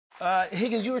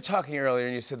Higgins, you were talking earlier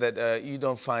and you said that you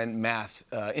don't find math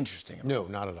interesting. No,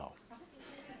 not at all.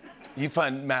 You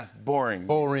find math boring.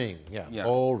 Boring, yeah.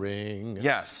 Boring.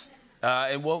 Yes.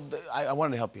 Well, I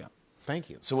wanted to help you out. Thank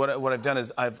you. So what I've done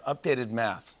is I've updated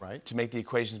math to make the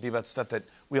equations be about stuff that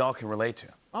we all can relate to.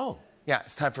 Oh. Yeah,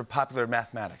 it's time for popular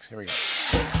mathematics. Here we go.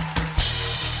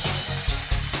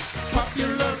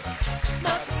 Popular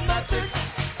mathematics.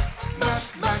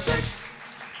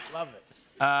 Love it.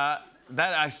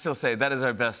 That I still say that is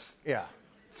our best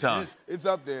song. It's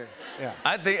up there. Yeah.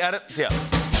 I think, yeah.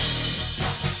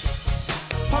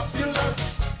 Popular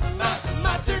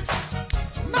mathematics.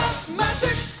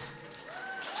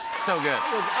 So good.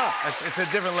 It's a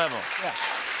different level.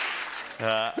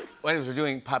 Yeah. Anyways, we're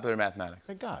doing popular mathematics.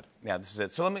 Thank God. Yeah, this is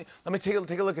it. So let me take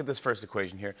a look at this first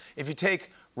equation here. If you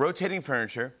take rotating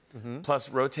furniture plus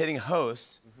rotating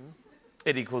host,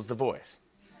 it equals the voice.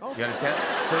 Oh. You understand?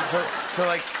 So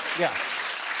like, yeah.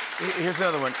 Here's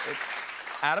another one.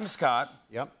 Adam Scott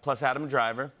plus Adam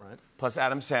Driver Right. plus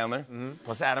Adam Sandler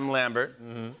plus Adam Lambert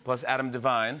plus Adam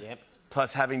Devine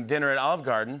plus having dinner at Olive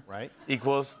Garden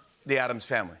equals the Addams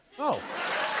Family. Oh.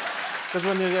 Because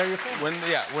when they're there, you're family. When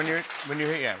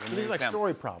you're here, These are like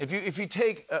story problems. If you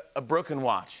take a broken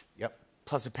watch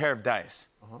plus a pair of dice,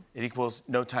 it equals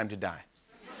No Time to Die.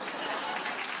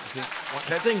 See?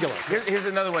 Singular. Here's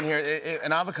another one here.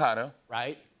 An avocado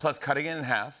plus cutting it in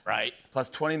half plus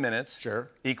 20 minutes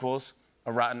equals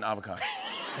a rotten avocado.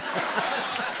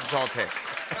 That's all it takes.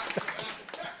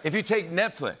 If you take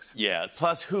Netflix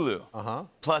plus Hulu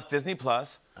plus Disney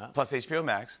Plus plus HBO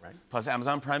Max plus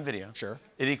Amazon Prime Video,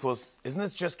 it equals, isn't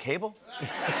this just cable?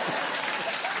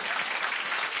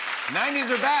 90s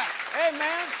are back. Hey,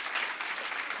 man.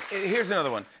 Here's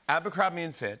another one. Abercrombie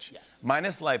and Fitch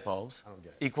minus light bulbs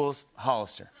equals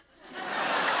Hollister.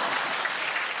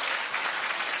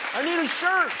 I need a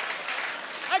shirt.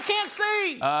 I can't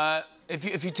see.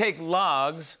 If you take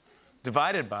logs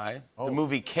divided by the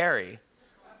movie Carrie,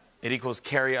 it equals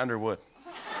Carrie Underwood.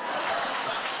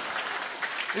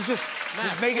 It's just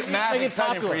make it math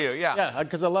exciting for you. Yeah,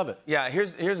 because I love it. Yeah,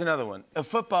 here's another one. A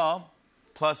football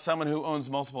plus someone who owns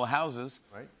multiple houses,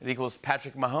 it equals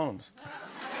Patrick Mahomes.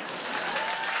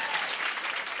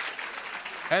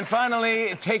 And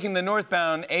finally, taking the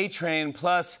northbound A train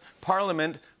plus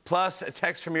Parliament plus a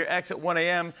text from your ex at 1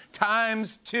 a.m.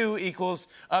 times 2 equals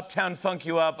Uptown Funk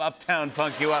You Up, Uptown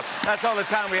Funk You Up. That's all the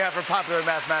time we have for popular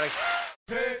mathematics.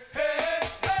 Hey, hey.